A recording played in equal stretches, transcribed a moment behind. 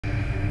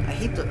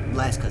hate the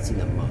last cutscene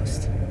the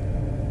most.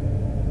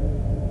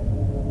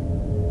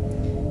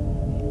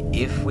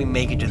 If we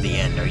make it to the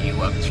end, are you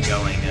up to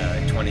going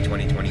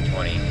 2020?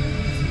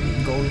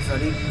 Golden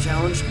Freddy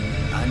challenge?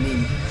 I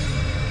mean...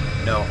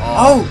 No.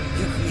 Oh!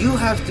 You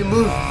have to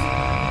move...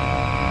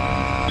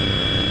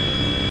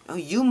 Oh,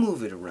 you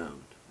move it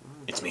around. Oh,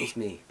 It's me. It's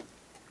me.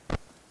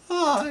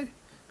 Hi.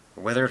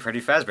 Whether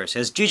Freddy Fazbear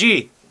says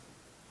GG.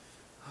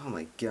 Oh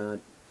my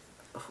god.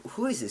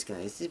 Who is this guy?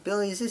 Is this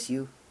Billy? Is this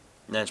you?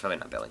 No, it's probably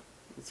not Billy.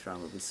 It's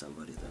probably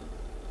somebody though.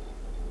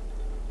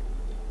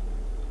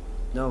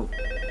 No.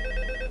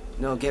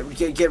 No, get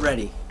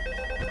ready.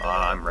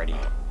 I'm ready.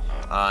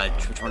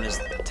 Which one is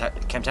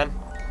Chem 10?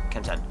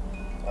 Chem 10.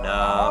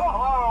 No.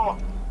 Hello.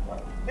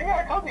 Think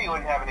I told you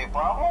wouldn't have any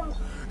problems.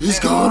 He's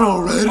gone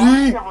already?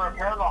 Did you ever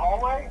repair the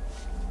hallway?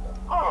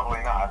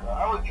 Probably not.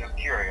 I was just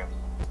curious.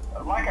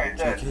 Like I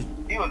said,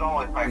 he was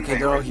always my favorite. Okay,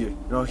 they're all here.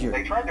 They're all here.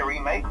 They tried to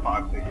remake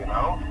Foxy, you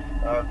know?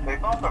 They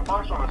thought the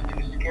first one was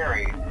too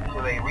scary,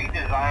 so they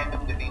redesigned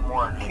him to be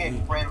more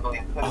kid-friendly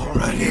instead of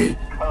Already?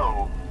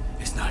 code.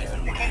 It's not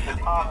even To keep the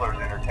toddlers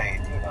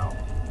entertained, you know?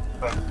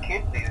 But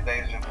kids these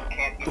days just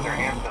can't keep their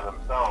hands to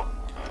themselves.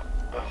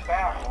 The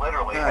staff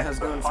literally had to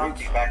put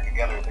Foxy back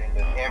together into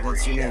every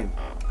What's your shift. name?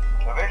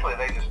 Eventually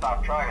they just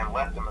stopped trying and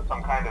left him as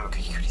some kind of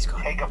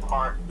take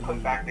apart,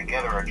 put back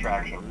together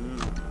attraction.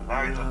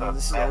 Now he's just a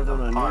This is mess all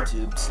done of on parts.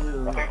 YouTube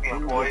too. I think the You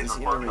get employees to see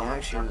were our working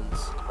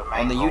reactions.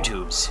 On the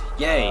YouTubes.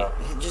 Yay.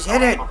 Just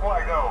hit it! Before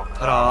I go,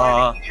 Ta-da. I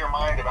want to ease your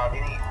mind about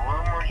any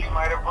rumors you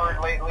might have heard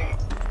lately.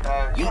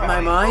 Eat my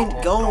mind?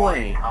 Go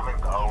away. Come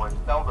and go and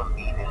seldom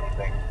mean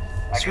anything.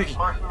 I can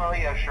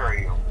personally assure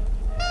you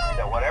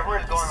that whatever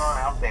is going on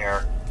out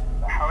there,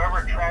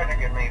 however tragic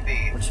it may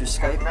be, What's your has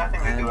Skype?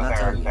 nothing to do with Not our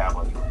telling you.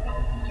 establishment.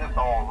 It's just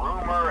all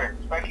rumor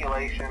and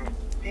speculation.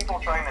 People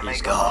trying to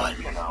make a life,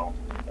 you know.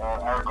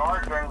 Our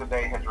guard during the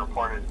day has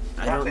reported.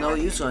 I don't know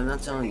you, so I'm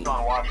not telling He's you.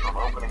 on watch from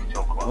opening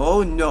till close.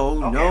 Oh no,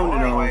 Okay, no, well,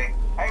 no, anyway,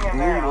 hang in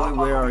there and Boom I'll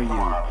boy, where talk are to you?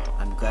 tomorrow.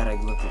 I'm glad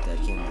I looked at that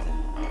camera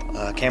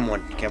thing. Cam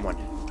 1.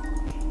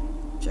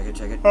 Check it,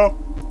 check it. Oh.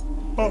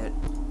 Check it.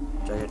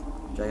 Check it.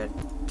 Check it.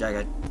 Check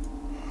it.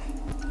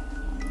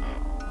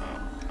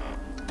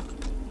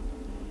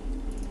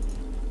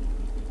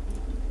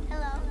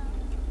 Hello.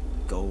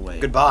 Go away.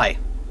 Goodbye.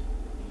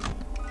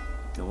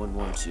 No one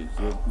wants you.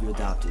 You're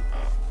adopted.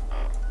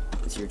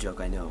 It's your joke,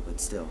 I know, but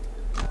still.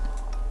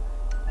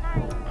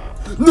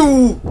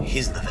 No!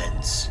 He's in the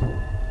vents.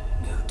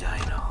 New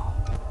dino.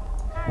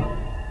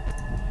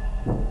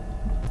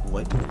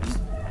 What?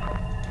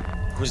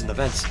 Who's in the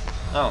vents?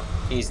 Oh,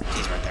 he's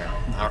right there.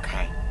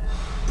 Okay.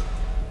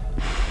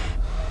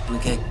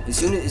 Okay, as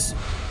soon as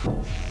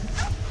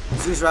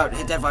you're out,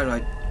 hit that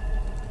right.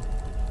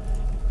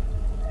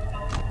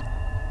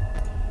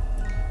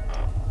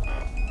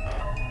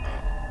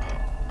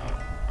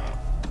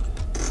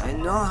 I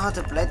know how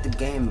to play the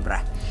game,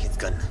 bruh. He's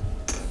gone.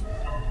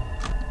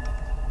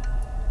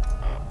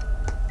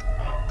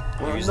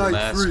 Well, Use the night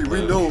mask, 3, we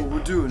Luke. know what we're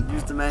doing.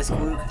 Use the mask,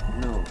 Luke.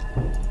 No.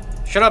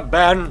 Shut up,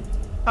 Ben.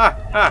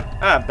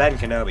 Ben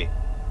Kenobi.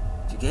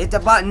 You can hit the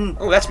button.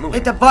 Oh, that's moving.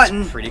 Hit the button.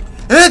 That's pretty.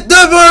 Hit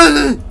the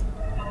button!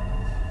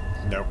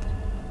 Nope.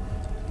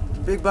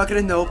 Big bucket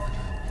of nope.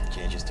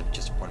 Yeah, just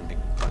one big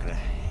bucket of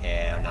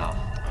hell no.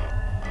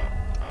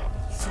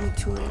 It's only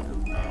 2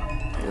 a.m.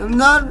 I'm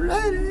not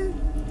ready.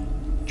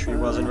 Tree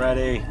wasn't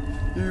ready.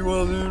 He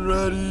wasn't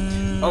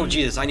ready. Oh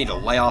Jesus, I need to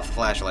lay off the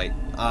flashlight.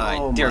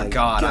 Oh Dear my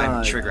God, I'm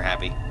God. trigger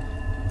happy.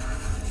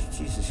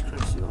 Jesus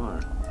Christ, you are.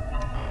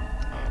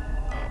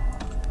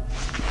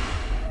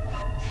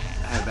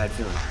 I had a bad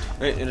feeling.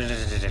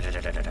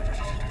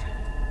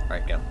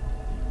 Alright, go.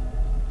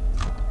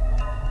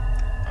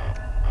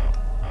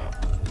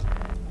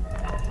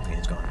 Okay,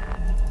 it's gone.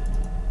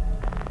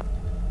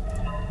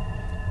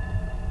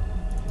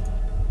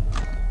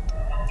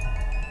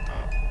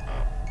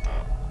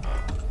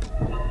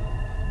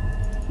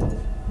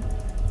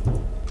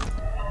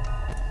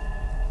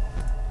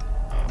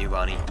 New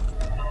Bonnie.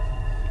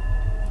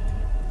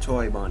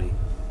 Toy Bonnie.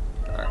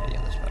 Alright,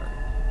 yeah, that's better.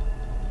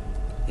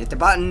 Hit the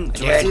button. I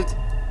did. Twist it.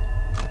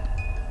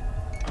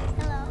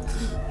 Hello.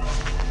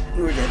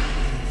 We're good.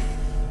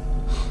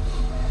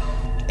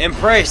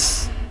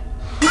 Embrace!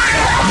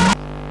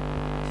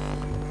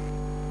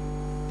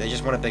 They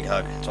just want a big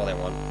hug. That's all they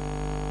want.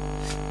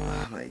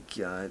 Oh my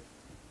God.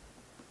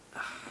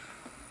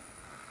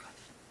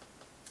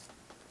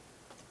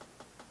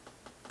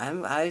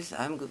 I'm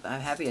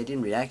happy I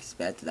didn't react as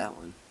bad to that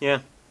one. Yeah.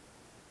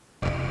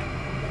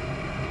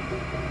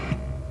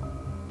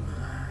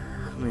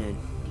 Man.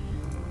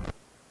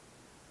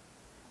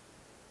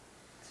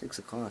 6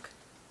 o'clock.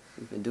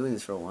 We've been doing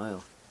this for a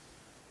while.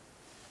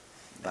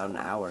 About an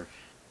hour.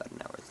 About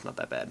an hour. It's not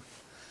that bad.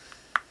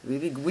 We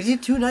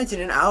did 2 nights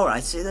in an hour.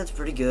 I'd say that's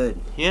pretty good.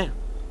 Yeah.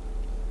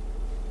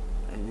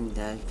 I mean,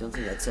 I don't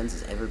think that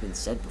sentence has ever been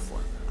said before.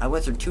 I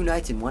went through 2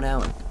 nights in 1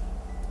 hour.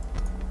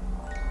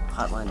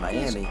 Hotline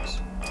Miami.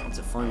 It's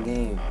a fun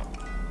game.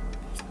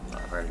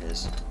 I've heard it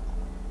is.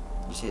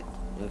 Just hit.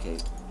 Okay.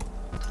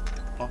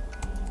 Oh.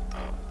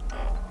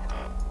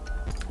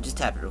 Just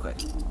tap it real quick.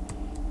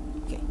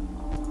 Okay.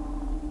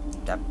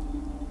 Tap.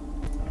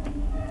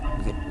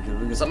 We're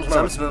good.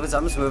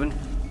 Something's moving.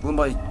 Boom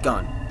boy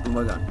gone.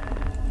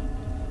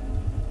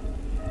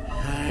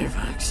 Hi,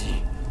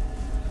 Foxy.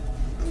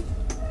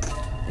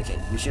 Okay,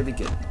 we should be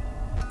good.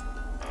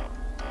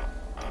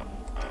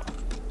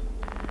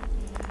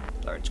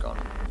 Alright, it's gone.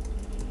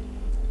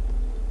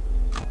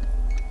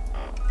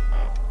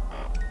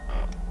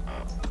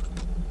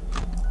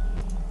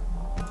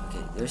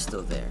 Okay, they're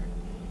still there.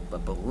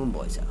 But Balloon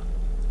Boy's out.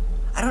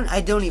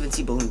 I don't even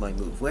see Balloon Boy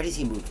move. Where does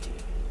he move to?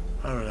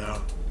 I don't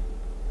know.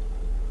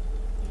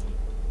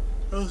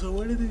 Also,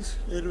 why do these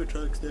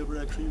animatronics never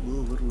actually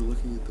move when we're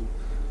looking at them?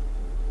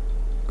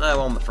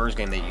 Well, in the first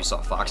game that you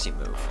saw Foxy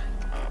move.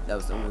 That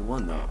was the only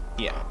one, though.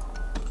 Yeah.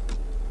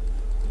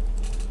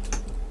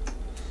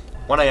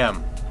 1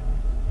 AM.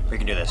 We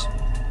can do this.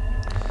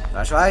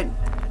 That's right.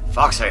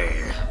 Foxy.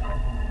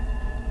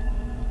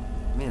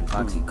 Man,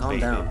 Foxy, calm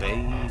down.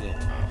 Baby.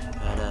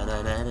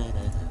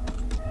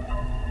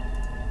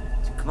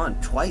 Come on,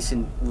 twice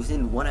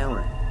within 1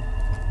 hour.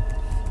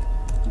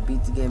 You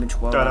beat the game in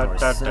 12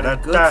 hours.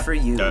 Good for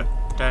you.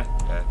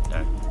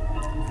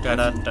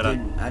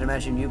 I'd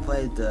imagine you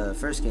played the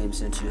first game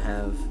since you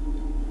have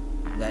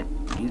that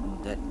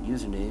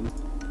username.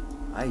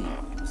 I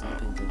wasn't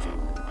paying attention to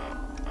that.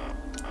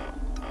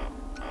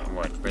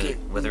 What?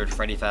 Withered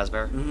Freddy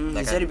Fazbear?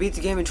 He said he beat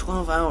the game in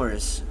 12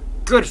 hours.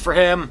 Good for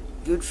him!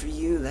 Good for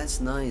you,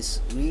 that's nice.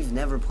 We've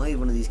never played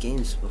one of these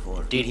games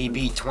before. Did he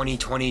beat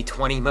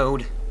 2020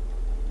 mode?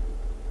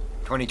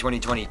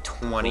 2020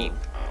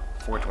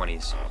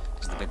 420s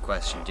is the big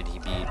question. Did he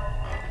beat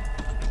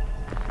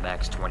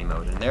max 20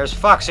 mode? And there's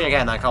Foxy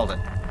again, I called it.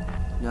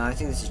 No, I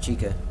think this is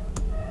Chica.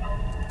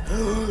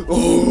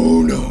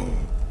 Oh no!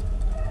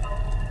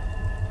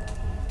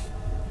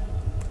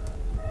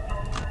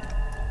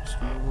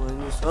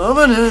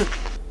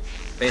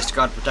 Base to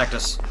God, protect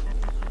us.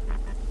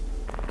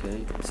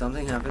 Okay,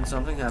 something happened. Hi,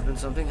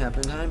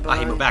 bye. Ah,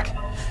 he moved back.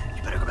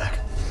 You better go back.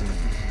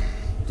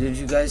 Did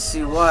you guys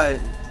see what?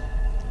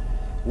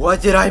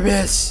 What did I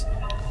miss?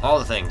 All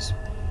the things.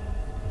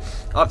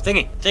 Oh,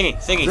 thingy. Thing.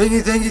 Thank you.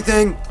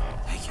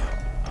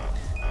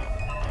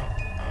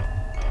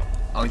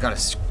 Oh, we got a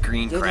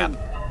screen crap.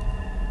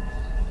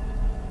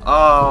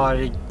 Oh,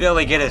 did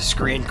Billy get a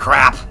screen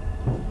crap?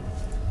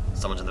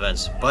 Someone's in the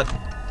vents, but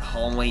the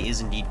hallway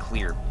is indeed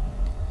clear.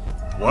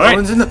 What?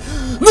 Someone's in the...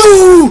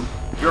 No!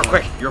 You're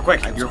quick.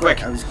 I was quick.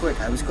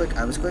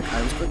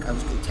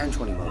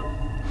 10-20 mode.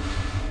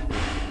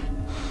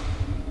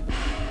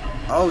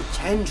 Oh,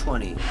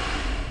 10-20.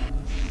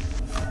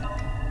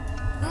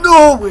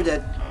 No, we're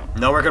dead.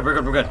 No, we're good.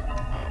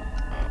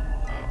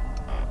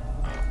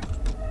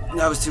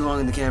 That was too long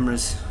in the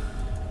cameras.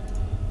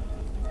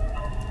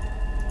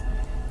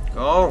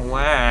 Go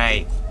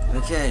away.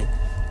 Okay.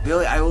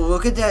 Billy, I will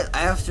look at that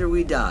after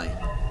we die.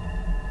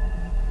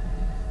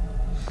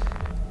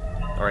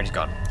 Alright, he's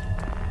gone.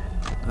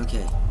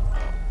 Okay.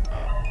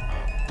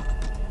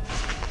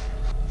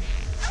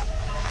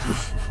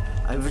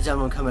 Every time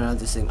I'm coming out of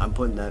this thing, I'm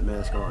putting that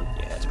mask on.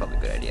 Yeah, that's probably a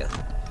good idea.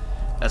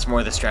 That's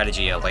more the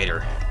strategy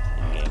later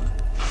in game.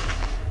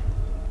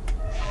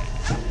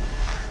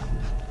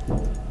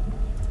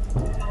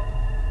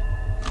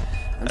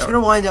 I'm just gonna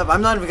wind up.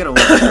 I'm not even gonna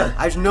look.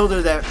 I just know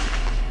they're there.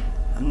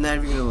 I'm not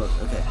even gonna look.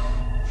 Okay.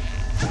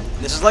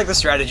 This is like the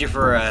strategy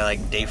for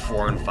like day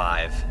 4 and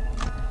 5.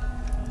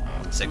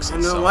 And 6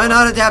 and so why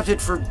not adapt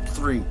it for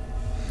 3?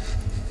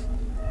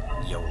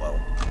 YOLO.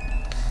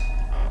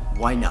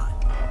 Why not?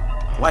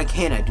 Why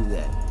can't I do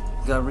that?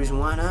 You got a reason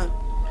why not?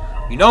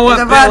 You know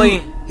what,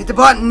 Billy? Hit the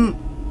button!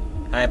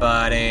 Hi,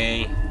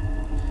 buddy.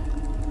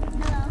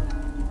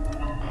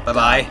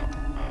 Bye-bye.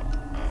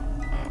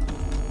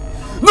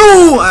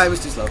 No! I was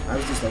too slow.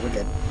 We're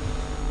dead.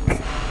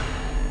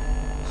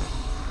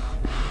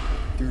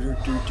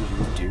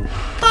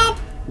 Pop!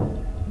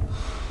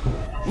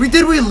 We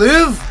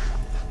live?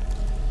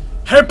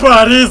 Hey,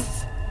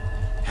 buddies!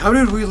 How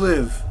did we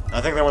live?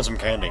 I think they want some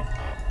candy.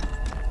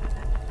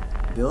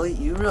 Billy,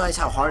 you realize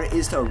how hard it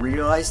is to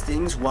realize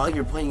things while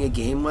you're playing a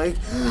game like...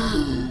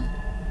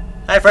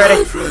 Hi, Freddy!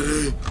 Hi,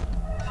 Freddy!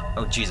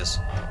 Oh, Jesus.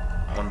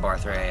 1 bar,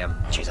 3 AM.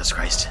 Jesus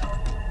Christ.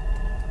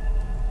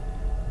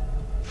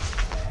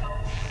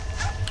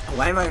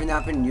 Why have I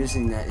not been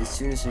using that as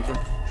soon as we can...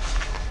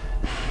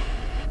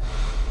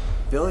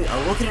 Billy,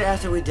 I'll look at it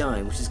after we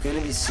die, which is going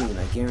to be soon,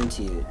 I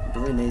guarantee it.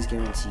 Billy Mays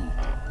guarantee.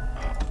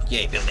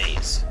 Yay, Bill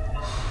Mays.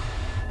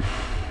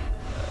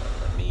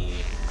 Let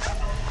me...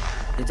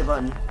 Hit the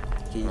button.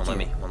 Okay, won't let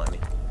me.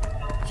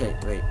 Okay,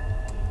 wait.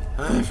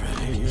 Hi,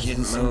 Freddy. You're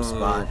in the same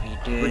spot.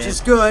 Which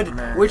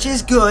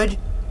is good.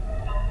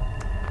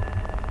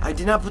 I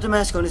did not put the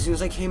mask on as soon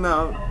as I came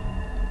out.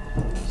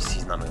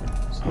 He's not moving.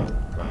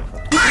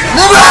 Wonderful.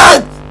 Move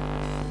on!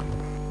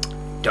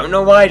 Don't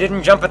know why I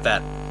didn't jump at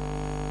that.